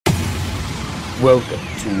Welcome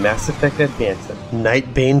to Mass Effect Adventum,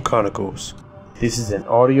 Night Bane Chronicles. This is an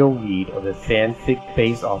audio read of a fanfic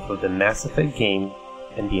based off of the Mass Effect game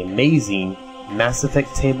and the amazing Mass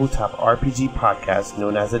Effect tabletop RPG podcast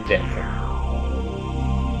known as Adventum.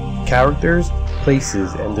 Characters,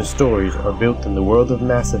 places, and the stories are built in the world of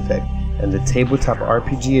Mass Effect and the tabletop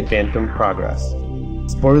RPG Adventum progress.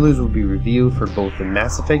 Spoilers will be revealed for both the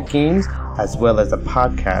Mass Effect games as well as a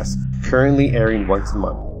podcast currently airing once a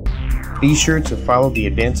month. Be sure to follow the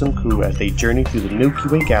Adventum crew as they journey through the Milky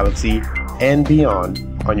Way galaxy and beyond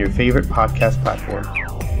on your favorite podcast platform.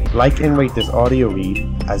 Like and rate this audio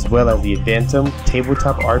read, as well as the Adventum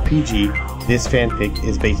tabletop RPG this fanfic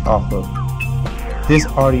is based off of. This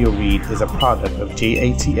audio read is a product of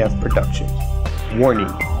JATF Productions. Warning,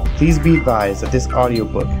 please be advised that this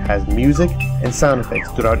audiobook has music and sound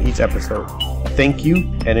effects throughout each episode. Thank you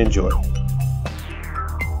and enjoy.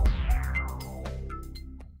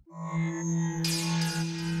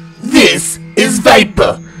 This is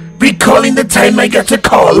Viper, recalling the time I got a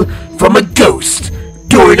call from a ghost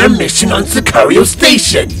during a mission on Sicario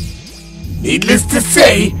Station. Needless to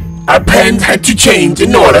say, our plans had to change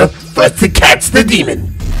in order for us to catch the demon.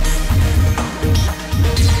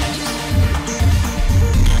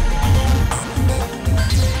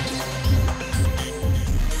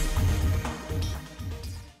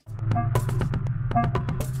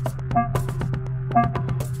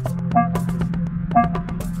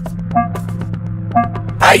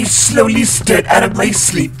 I slowly stirred out of my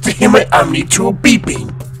sleep to hear my omni-tool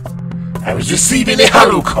beeping. I was receiving a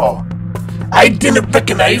holo call. I didn't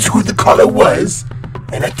recognize who the caller was,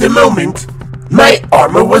 and at the moment, my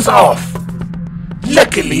armor was off.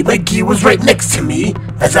 Luckily, my gear was right next to me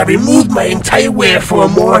as I removed my entire wear for a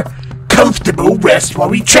more comfortable rest while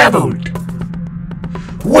we traveled.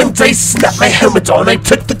 Once I snapped my helmet on, I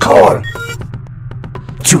took the call.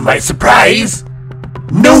 To my surprise,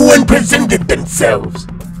 no one presented themselves.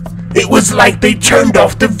 It was like they turned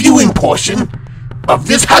off the viewing portion of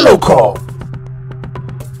this holo call.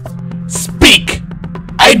 Speak!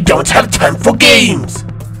 I don't have time for games!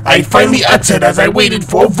 I finally uttered as I waited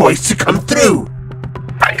for a voice to come through.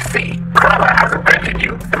 I see. Chronicle hasn't granted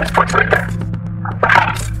you a misfortunate death.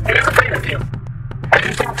 Perhaps he is afraid of you, as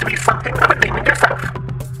you seem to be something of a demon yourself.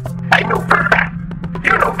 I know for a fact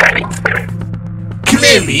you're no guiding spirit.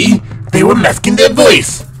 Clearly, they were masking their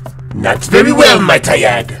voice. Not very well, might I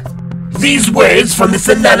add. These words from this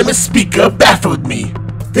anonymous speaker baffled me.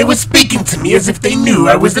 They were speaking to me as if they knew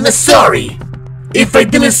I was an Asari. If I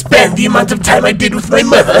didn't spend the amount of time I did with my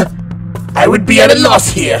mother, I would be at a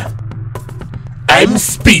loss here. I'm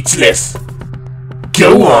speechless.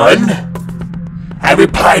 Go on. I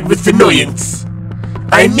replied with annoyance.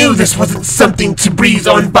 I knew this wasn't something to breeze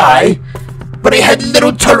on by, but I had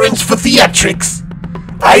little tolerance for theatrics.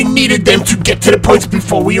 I needed them to get to the point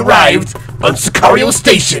before we arrived on Sicario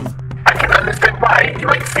Station. I can understand why you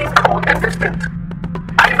might seem cold and distant.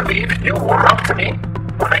 I believe you warm up to me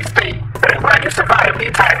when I say that I'm glad you survived the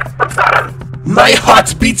attack on Sodom. My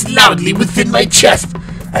heart beats loudly within my chest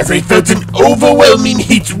as I felt an overwhelming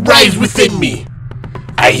heat rise within me.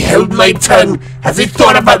 I held my tongue as I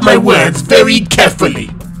thought about my words very carefully.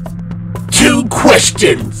 2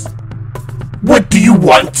 questions. What do you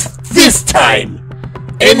want this time?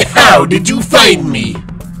 And how did you find me?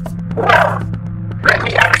 Well, let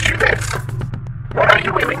me ask you this. What are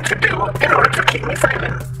you willing to do in order to keep me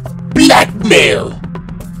silent? Blackmail.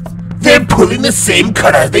 They're pulling the same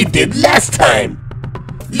card as they did last time.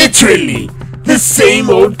 Literally, the same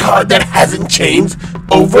old card that hasn't changed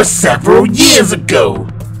over several years ago.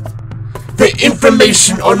 The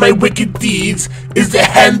information on my wicked deeds is the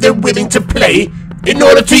hand they're willing to play in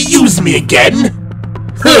order to use me again.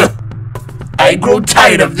 Huh. I grow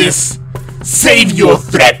tired of this. Save your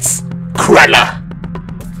threats, Krella.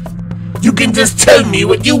 You can just tell me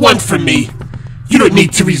what you want from me. You don't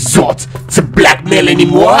need to resort to blackmail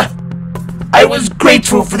anymore. I was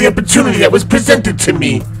grateful for the opportunity that was presented to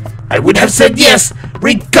me. I would have said yes,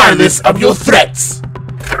 regardless of your threats.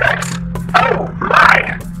 Threats? Oh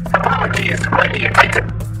my! Apologies, my dear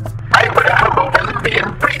Titan. I am but a humble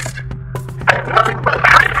Veluvian priest. I have nothing but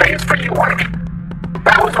high praise for your work.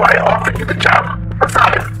 That was why I offered you the job of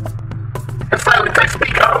Sodom. The silence I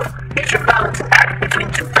speak of is your balancing act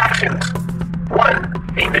between 2 factions.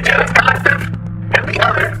 One being the jealous collective, and the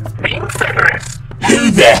other being Cerberus.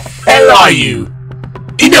 Who the hell are you?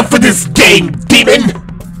 Enough of this game, demon!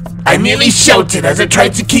 I nearly shouted as I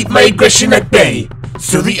tried to keep my aggression at bay,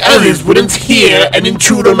 so the others wouldn't hear and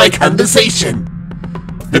intrude on my conversation.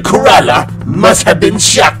 The Corolla must have been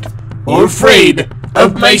shocked or afraid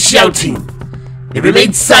of my shouting. It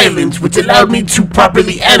remained silent, which allowed me to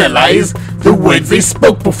properly analyze the words they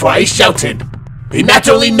spoke before I shouted. They not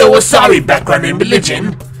only know Asari background and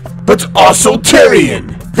religion, but also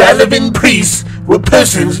Turian. The Elven priests were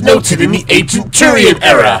persons noted in the ancient Turian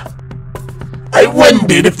era. I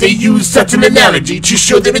wondered if they used such an analogy to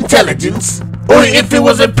show their intelligence, or if it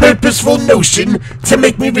was a purposeful notion to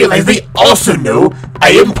make me realize they also know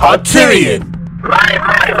I am part Turian. My,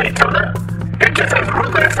 Laytona. You're just as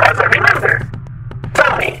ruthless as I remember.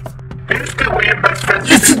 Tell me, do you still wear your best friend's...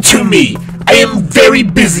 Listen to me! I am very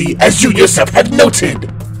busy, as you yourself have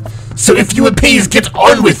noted. So if you would please get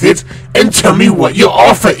on with it and tell me what your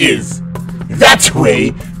offer is. That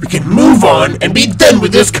way, we can move on and be done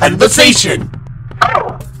with this conversation.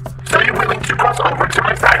 Oh, so you're willing to cross over to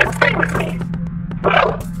my side and stay with me?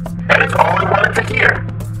 Well, that is all I wanted to hear.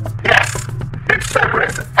 Yes, it's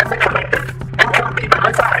Cerberus and the Collective, and come be by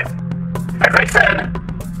my side. As I said,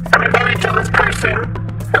 I'm a very jealous person,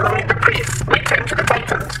 and only the priests may tend to the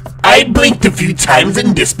Titans. I blinked a few times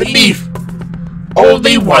in disbelief. All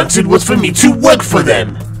they wanted was for me to work for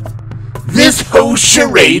them. This whole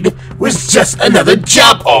charade was just another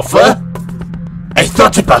job offer. I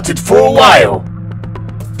thought about it for a while.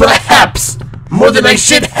 Perhaps more than I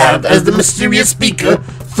should have, as the mysterious speaker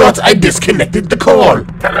thought I disconnected the call.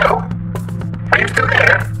 Hello? Are you still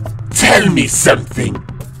there? Tell me something.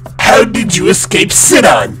 How did you escape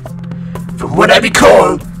Sidon? From what I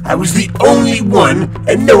recall, I was the only one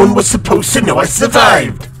and no one was supposed to know I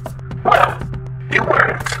survived. Well, you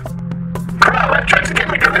weren't. Corolla tried to get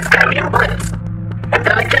me to this Galleon Blitz. And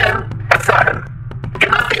then again, at Sodom.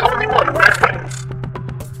 You're not the only one who has friends.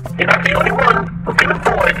 You're not the only one who can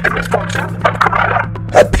avoid the misfortune of Corolla.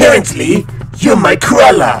 Apparently, you're my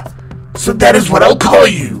Corolla, so that is what I'll call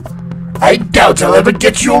you. I doubt I'll ever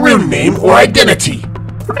get your real name or identity.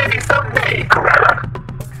 Maybe someday, Corolla.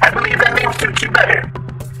 I believe that name suits you better.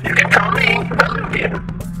 You can call me Veluvian,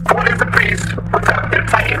 for it is the priest without their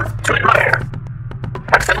title to admire.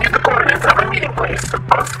 I'll send you the coordinates of our meeting place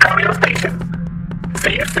on Scario Station.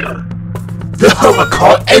 See you soon. The hover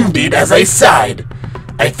call ended as I sighed.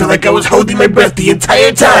 I felt like I was holding my breath the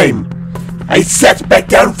entire time. I sat back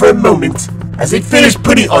down for a moment as I finished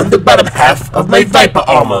putting on the bottom half of my Viper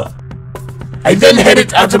armor. I then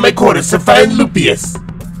headed out of my quarters to find Lupius.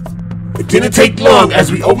 It didn't take long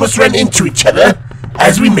as we almost ran into each other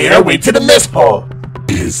as we made our way to the mess hall.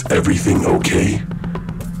 Is everything okay?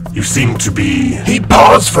 You seem to be... He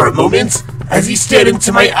paused for a moment as he stared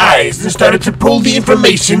into my eyes and started to pull the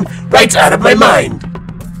information right out of my mind.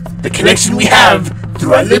 The connection we have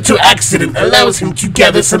through our little accident allows him to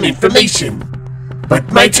gather some information.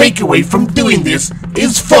 But my takeaway from doing this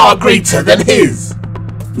is far greater than his.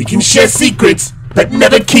 We can share secrets, but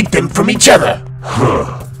never keep them from each other.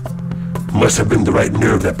 Huh. Must have been the right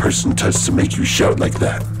nerve that person touched to make you shout like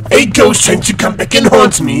that. A ghost trying to come back and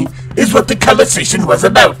haunt me is what the conversation was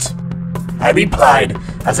about. I replied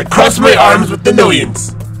as I crossed my arms with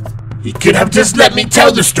annoyance. He could have just let me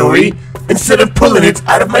tell the story instead of pulling it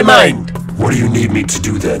out of my mind. What do you need me to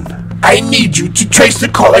do then? I need you to trace the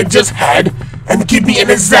call I just had and give me an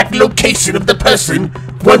exact location of the person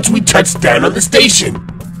once we touch down on the station.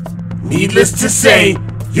 Needless to say,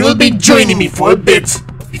 you'll be joining me for a bit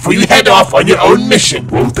before you head off on your own mission.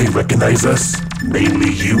 Won't they recognize us?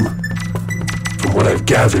 Mainly you? From what I've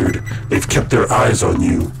gathered, they've kept their eyes on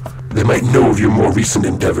you. They might know of your more recent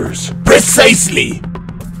endeavors. Precisely!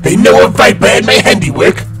 They know of Viper and my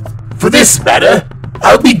handiwork. For this matter,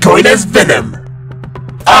 I'll be going as Venom.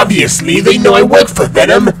 Obviously, they know I work for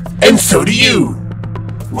Venom, and so do you.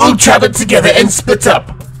 We'll travel together and split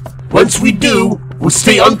up. Once we do, we'll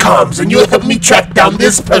stay on comms and you'll help me track down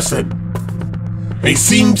this person. They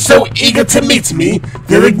seem so eager to meet me,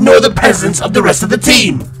 they'll ignore the presence of the rest of the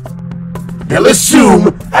team. They'll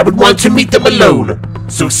assume I would want to meet them alone,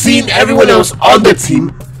 so seeing everyone else on the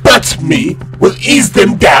team but me will ease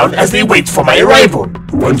them down as they wait for my arrival.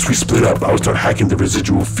 Once we split up, I'll start hacking the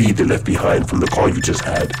residual feed they left behind from the call you just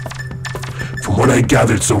had. From what I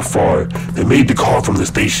gathered so far, they made the call from the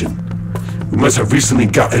station. We must have recently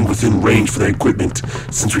gotten within range for their equipment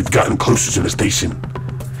since we've gotten closer to the station.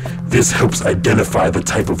 This helps identify the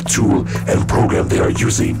type of tool and program they are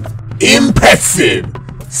using. Impressive!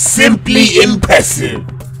 Simply impressive!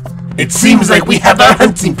 It seems like we have our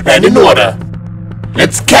hunting plan in order.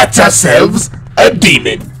 Let's catch ourselves a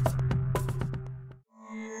demon.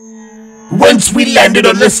 Once we landed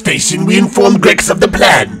on the station, we informed Grex of the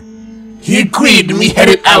plan. He agreed and we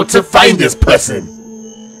headed out to find this person.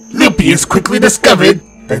 Lupius quickly discovered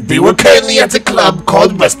that they were currently at a club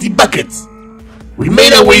called Rusty Buckets. We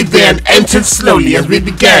made our way there and entered slowly as we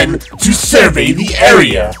began to survey the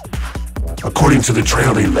area. According to the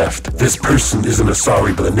trail they left, this person is an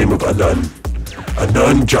Asari by the name of Anun.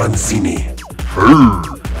 Anon Johnzini.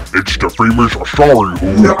 Hey, it's the famous Asari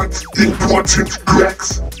who... Not important,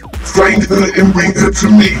 Grex. Find her and bring her to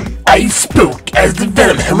me. I spoke as the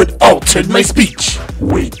Venom helmet altered my speech.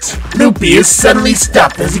 Wait. Lupius suddenly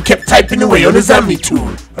stopped as he kept typing away on his Omni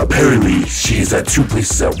tool. Apparently, she is at 2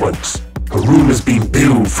 places at once. Her room is being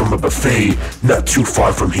billed from a buffet not too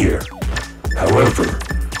far from here. However,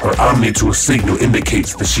 her Omni tool signal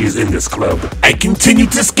indicates that she is in this club. I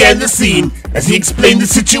continued to scan the scene as he explained the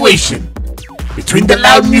situation. Between the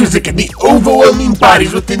loud music and the overwhelming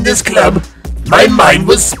bodies within this club, my mind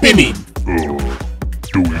was spinning.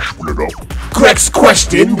 Do we split up? Grex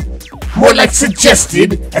questioned, more like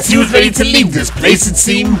suggested, as he was ready to leave this place, it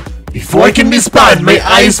seemed. Before I can respond, my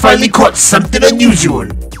eyes finally caught something unusual.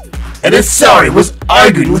 An Asari was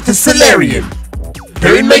arguing with a Solarian.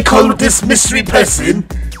 During my call with this mystery person,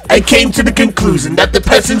 I came to the conclusion that the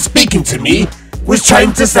person speaking to me was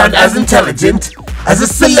trying to sound as intelligent as a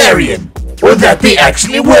Solarian, or that they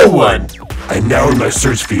actually were one. I'm now in my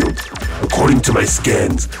search field. According to my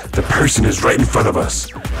scans, the person is right in front of us.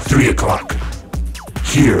 3 o'clock.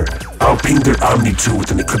 Here, I'll ping their Omni tool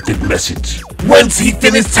with an encrypted message. Once he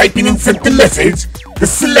finished typing and sent the message, the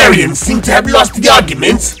Solarian seemed to have lost the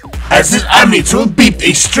argument as his Omni tool beeped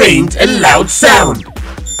a strange and loud sound.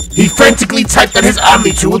 He frantically typed at his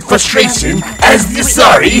Omni tool with frustration as the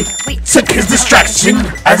Asari took his distraction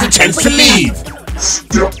as a chance to leave.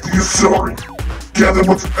 Stop the Asari. Gather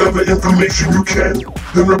whatever information you can,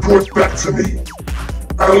 then report back to me.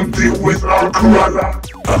 I'll deal with our Kerala.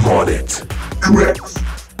 I'm on it. Grex,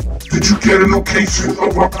 did you get a location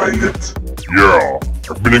of our pilot? Yeah,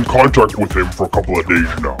 I've been in contact with him for a couple of days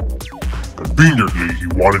now. Conveniently, he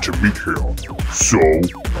wanted to meet here, so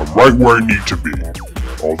I'm right where I need to be.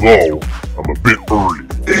 Although, I'm a bit early.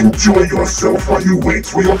 Enjoy yourself while you wait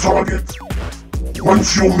for your target.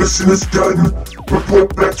 Once your mission is done,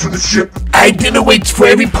 report back to the ship. I didn't wait for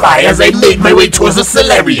a reply as I made my way towards the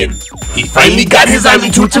Solarian. He finally got his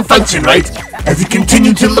Omni tool to function right as he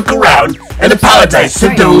continued to look around and apologize to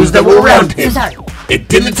those that were around him. It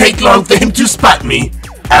didn't take long for him to spot me.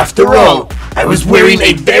 After all, I was wearing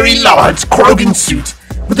a very large Krogan suit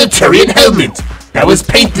with a Turian helmet that was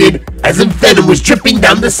painted as if venom was dripping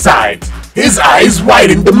down the sides. His eyes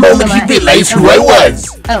widened the moment he realized who I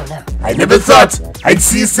was. Oh no. I never thought I'd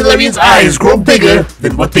see a Solarian's eyes grow bigger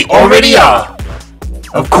than what they already are.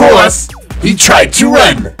 Of course, he tried to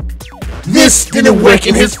run. This didn't work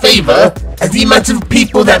in his favor, as the amount of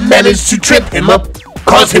people that managed to trip him up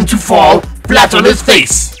caused him to fall flat on his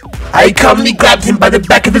face. I calmly grabbed him by the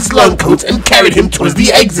back of his long coat and carried him towards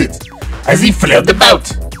the exit, as he flailed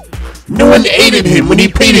about. No one aided him when he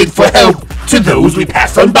pleaded for help to those we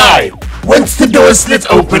passed on by. Once the door slid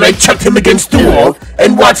open, I chucked him against the wall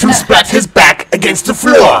and watched him splat his back against the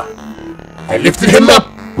floor. I lifted him up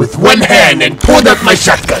with one hand and pulled out my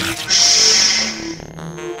shotgun.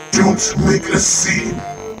 Don't make a scene,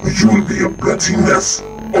 or you will be a bloody mess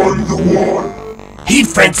on the wall. He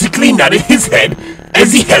frantically nodded his head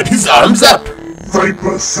as he held his arms up.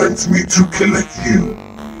 Viper sent me to collect you.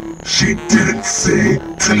 She didn't say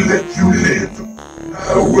to let you live.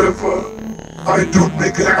 However, I don't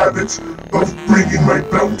make a habit of bringing my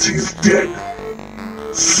bounties dead.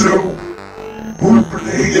 So, we'll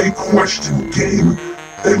play a question game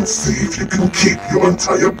and see if you can keep your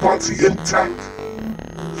entire body intact.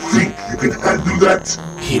 Think you can handle that?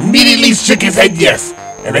 He immediately shook his head yes,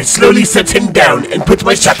 and I slowly set him down and put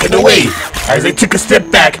my shotgun away as I took a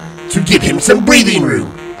step back to give him some breathing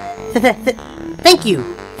room. Thank you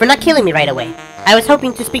for not killing me right away. I was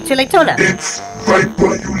hoping to speak to Laytona. It's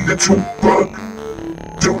Viper, you little bug.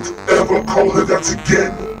 Don't ever call her that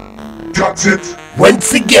again. Got it?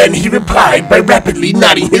 Once again, he replied by rapidly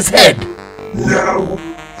nodding his head. Now,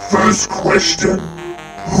 first question.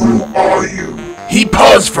 Who are you? He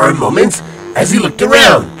paused for a moment as he looked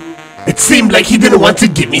around. It seemed like he didn't want to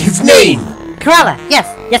give me his name. Kerala, yes.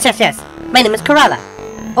 My name is Kerala.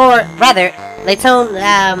 Or rather,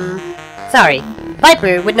 Laytona, sorry.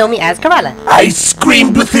 Viper would know me as Kerala. I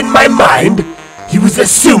screamed within my mind. He was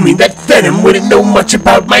assuming that Venom wouldn't know much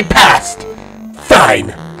about my past.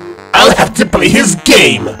 Fine. I'll have to play his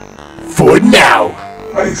game. For now.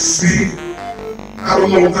 I see. How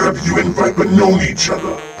long have you and Viper known each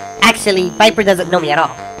other? Actually, Viper doesn't know me at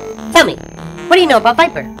all. Tell me, what do you know about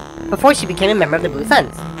Viper? Before she became a member of the Blue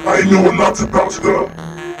Suns. I know a lot about her.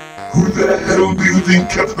 Who the hell do you think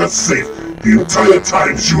kept her safe the entire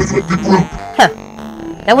time she was with the group? Huh.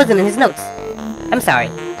 That wasn't in his notes. I'm sorry.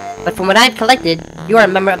 But from what I've collected, you are a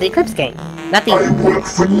member of the Eclipse Gang. Not the... I work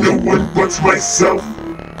for no one but myself.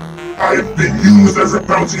 I've been used as a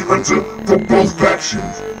bounty hunter for both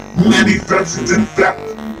factions. Many factions, in fact.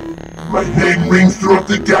 My name rings throughout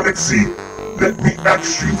the galaxy. Let me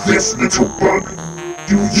ask you this, little bug.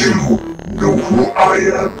 Do you know who I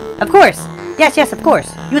am? Of course. Yes, of course.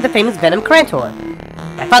 You're the famous Venom Crantor.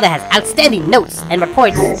 My father has outstanding notes and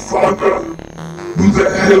reports. Your father? Who the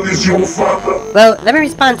hell is your father? Well, let me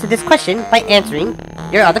respond to this question by answering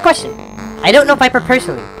your other question. I don't know Viper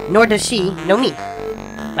personally, nor does she know me.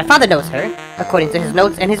 My father knows her, according to his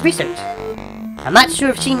notes and his research. I'm not sure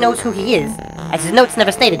if she knows who he is, as his notes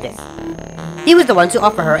never stated this. He was the one to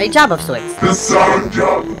offer her a job of sorts. The Siren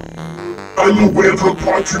job. I'm aware of her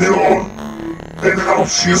part in it all, and how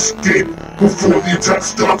she escaped before the attack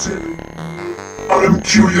started. I'm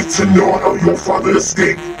curious to know how your father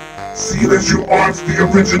escaped, seeing as you aren't the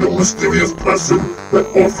original mysterious person that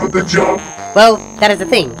offered the job. Well, that is the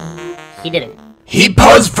thing. He didn't. He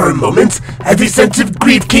paused for a moment as a sense of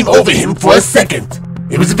grief came over him for a second.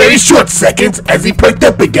 It was a very short second as he perked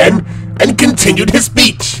up again and continued his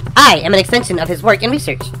speech. I am an extension of his work and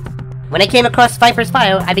research. When I came across Viper's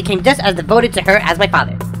file, I became just as devoted to her as my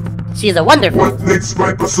father. She is a wonderful... What makes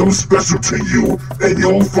Viper so special to you and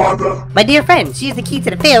your father? My dear friend, she is the key to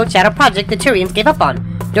the failed shadow project the Turians gave up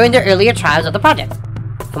on during their earlier trials of the project.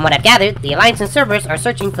 From what I've gathered, the Alliance and Cerberus are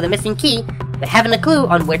searching for the missing key, but haven't a clue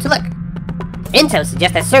on where to look. Intel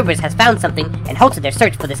suggests that Cerberus has found something and halted their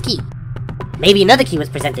search for this key. Maybe another key was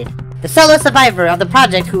presented. The solo survivor of the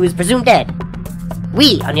project who is presumed dead.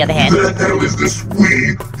 We, on the other hand... Who the hell is this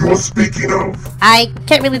we you're speaking of? I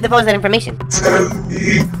can't really divulge that information. Tell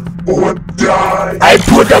me or die. I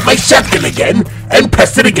pulled out my shotgun again and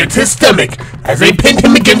pressed it against his stomach as I pinned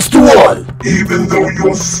him against the wall. Even though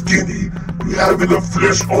you're skinny, you have enough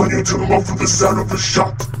flesh on you to muffle the sound of the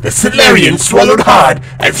shot. The Solarian swallowed hard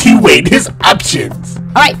as he weighed his options.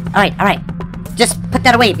 Alright. Just put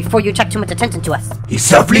that away before you attract too much attention to us. He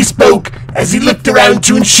softly spoke as he looked around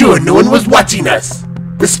to ensure no one was watching us.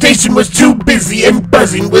 The station was too busy and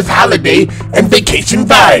buzzing with holiday and vacation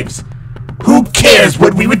vibes. Who cares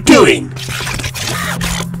what we were doing?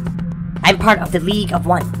 I'm part of the League of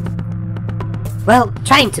One. Well,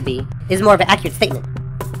 trying to be is more of an accurate statement.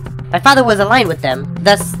 My father was aligned with them,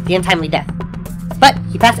 thus the untimely death. But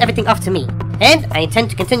he passed everything off to me, and I intend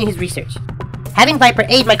to continue his research. Having Viper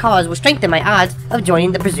aid my cause will strengthen my odds of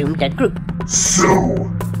joining the presumed dead group. So,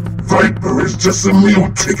 Viper is just a meal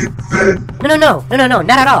ticket then? No, not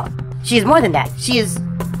at all. She is more than that. She is,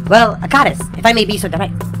 well, a goddess, if I may be so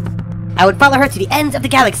direct. I would follow her to the ends of the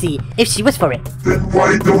galaxy if she was for it. Then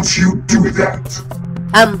why don't you do that?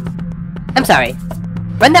 I'm sorry.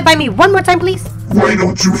 Run that by me one more time, please? Why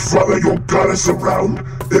don't you follow your goddess around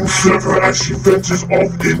and serve her as she ventures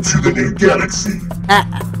off into the new galaxy?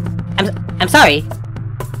 I'm sorry.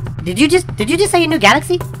 Did you just say a new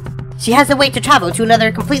galaxy? She has a way to travel to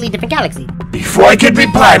another completely different galaxy. Before I could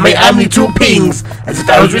reply, my Omni-tool pings as if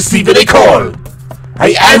I was receiving a call.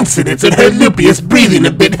 I answered it and heard Lupius breathing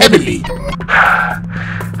a bit heavily.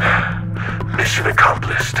 Mission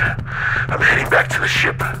accomplished. I'm heading back to the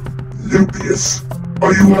ship. Lupius,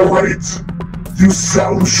 are you alright? You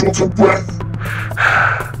sound short of breath.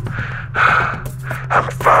 I'm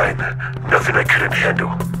fine. Nothing I couldn't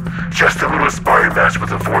handle. Just a little sparring match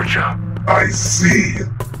with a Vorja. I see.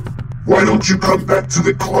 Why don't you come back to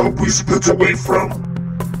the club we split away from?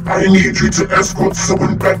 I need you to escort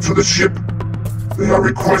someone back to the ship. They are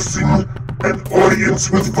requesting an audience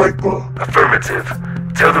with Viper. Affirmative.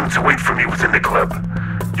 Tell them to wait for me within the club.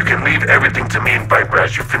 You can leave everything to me and Viper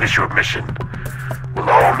as you finish your mission. We'll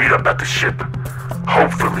all meet up at the ship.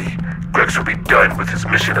 Hopefully, Grex will be done with his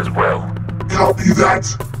mission as well. Copy that.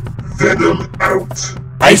 Venom out.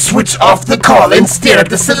 I switched off the call and stared at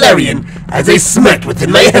the Solarian as I smacked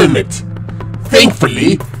within my helmet.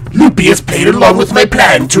 Thankfully, Lupius played along with my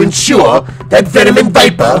plan to ensure that Venom and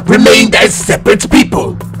Viper remained as separate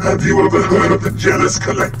people. Have you ever heard of the Janus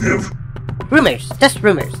Collective? Rumors, just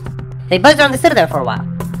rumors. They buzzed around the Citadel for a while.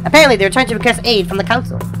 Apparently they were trying to request aid from the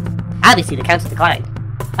Council. Obviously the Council declined.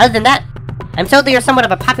 Other than that, I'm told they are somewhat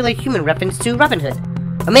of a popular human reference to Robin Hood,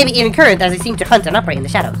 or maybe even current as they seem to hunt and operate in the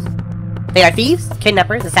shadows. They are thieves,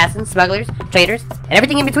 kidnappers, assassins, smugglers, traitors, and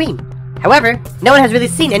everything in between. However, no one has really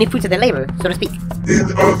seen any fruits of their labor, so to speak. In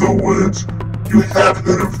other words, you have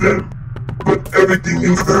heard of them, but everything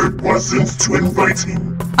you've heard wasn't too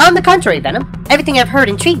inviting. On the contrary, Venom, everything I've heard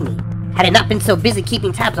intrigued me. Had I not been so busy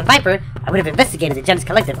keeping tabs on Viper, I would have investigated the Janus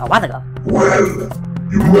Collective a while ago. Well,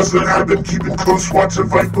 you must not have been keeping close watch of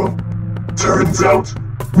Viper. Turns out,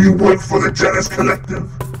 we work for the Janus Collective.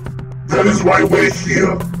 That is why we're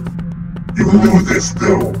here. You knew this,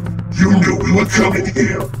 though. You knew we were coming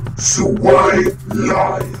here. So why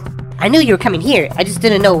lie? I knew you were coming here, I just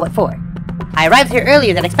didn't know what for. I arrived here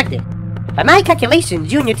earlier than expected. By my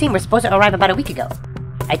calculations, you and your team were supposed to arrive about a week ago.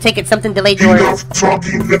 I take it something delayed your... Enough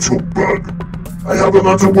talking, little bug. I have a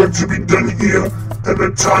lot of work to be done here, and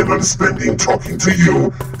the time I'm spending talking to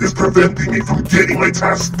you is preventing me from getting my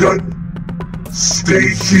task done. Stay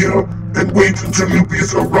here and wait until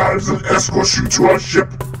Lupius arrives and escorts you to our ship.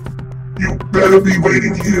 You better be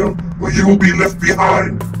waiting here, or you will be left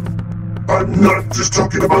behind. I'm not just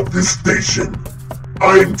talking about this station.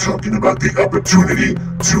 I'm talking about the opportunity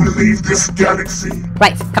to leave this galaxy.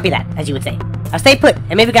 Right, copy that, as you would say. I'll stay put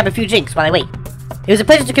and maybe grab a few drinks while I wait. It was a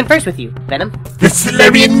pleasure to converse with you, Venom. The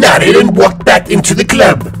Solarian nodded and walked back into the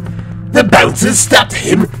club. The bouncers stopped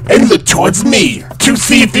him and looked towards me to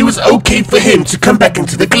see if it was okay for him to come back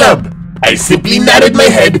into the club. I simply nodded my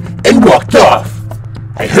head and walked off.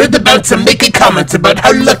 I heard the bouncer make a comment about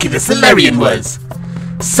how lucky the Solarian was.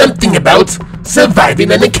 Something about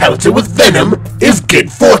surviving an encounter with Venom is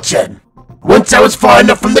good fortune. Once I was far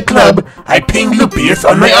enough from the club, I pinged Lupius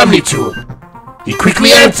on my Omnitool. He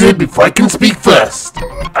quickly answered before I can speak first.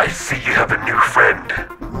 I see you have a new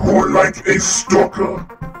friend. More like a stalker.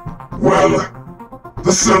 Well,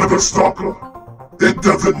 the son of a stalker. It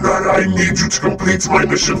doesn't matter, I need you to complete my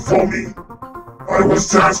mission for me. I was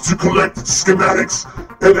tasked to collect schematics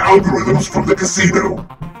and algorithms from the casino.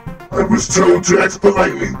 I was told to act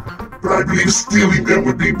politely, but I believe stealing them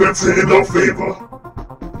would be better in our favor.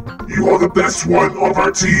 You are the best one of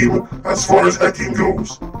our team as far as hacking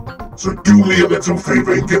goes. So do me a little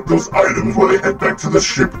favor and get those items while I head back to the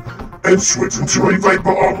ship and switch into a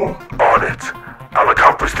Viper armor. On it. I'll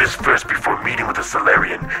accomplish this first before meeting with the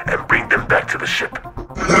Solarian and bring them back to the ship.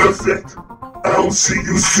 Perfect. I'll see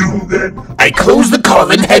you soon then. I closed the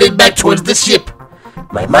call and headed back towards the ship.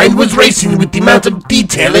 My mind was racing with the amount of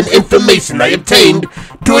detail and information I obtained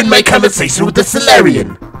during my conversation with the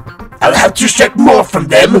Solarian. I'll have to extract more from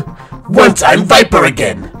them once I'm Viper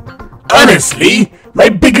again. Honestly, my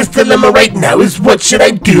biggest dilemma right now is what should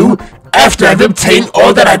I do after I've obtained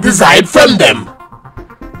all that I desired from them?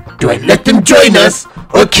 Do I let them join us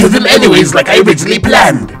or kill them anyways like I originally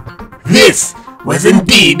planned? This was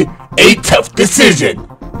indeed a tough decision.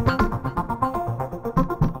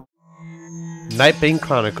 Bane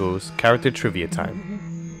Chronicles Character Trivia Time.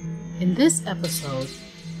 In this episode,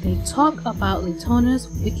 they talk about Latona's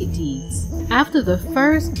wicked deeds. After the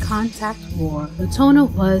first contact war, Latona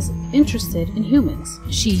was interested in humans.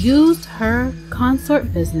 She used her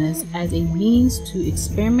consort business as a means to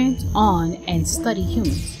experiment on and study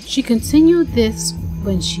humans. She continued this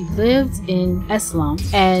when she lived in Eslam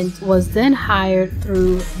and was then hired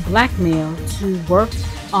through blackmail to work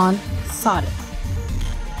on Sodom.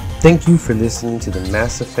 Thank you for listening to the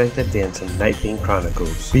Mass Effect Adventum Bane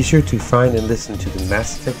Chronicles. Be sure to find and listen to the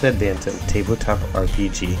Mass Effect Adventum tabletop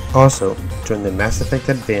RPG. Also, join the Mass Effect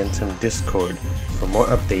Adventum Discord for more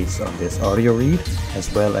updates on this audio read,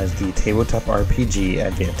 as well as the tabletop RPG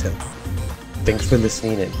Adventum. Thanks for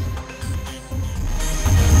listening in.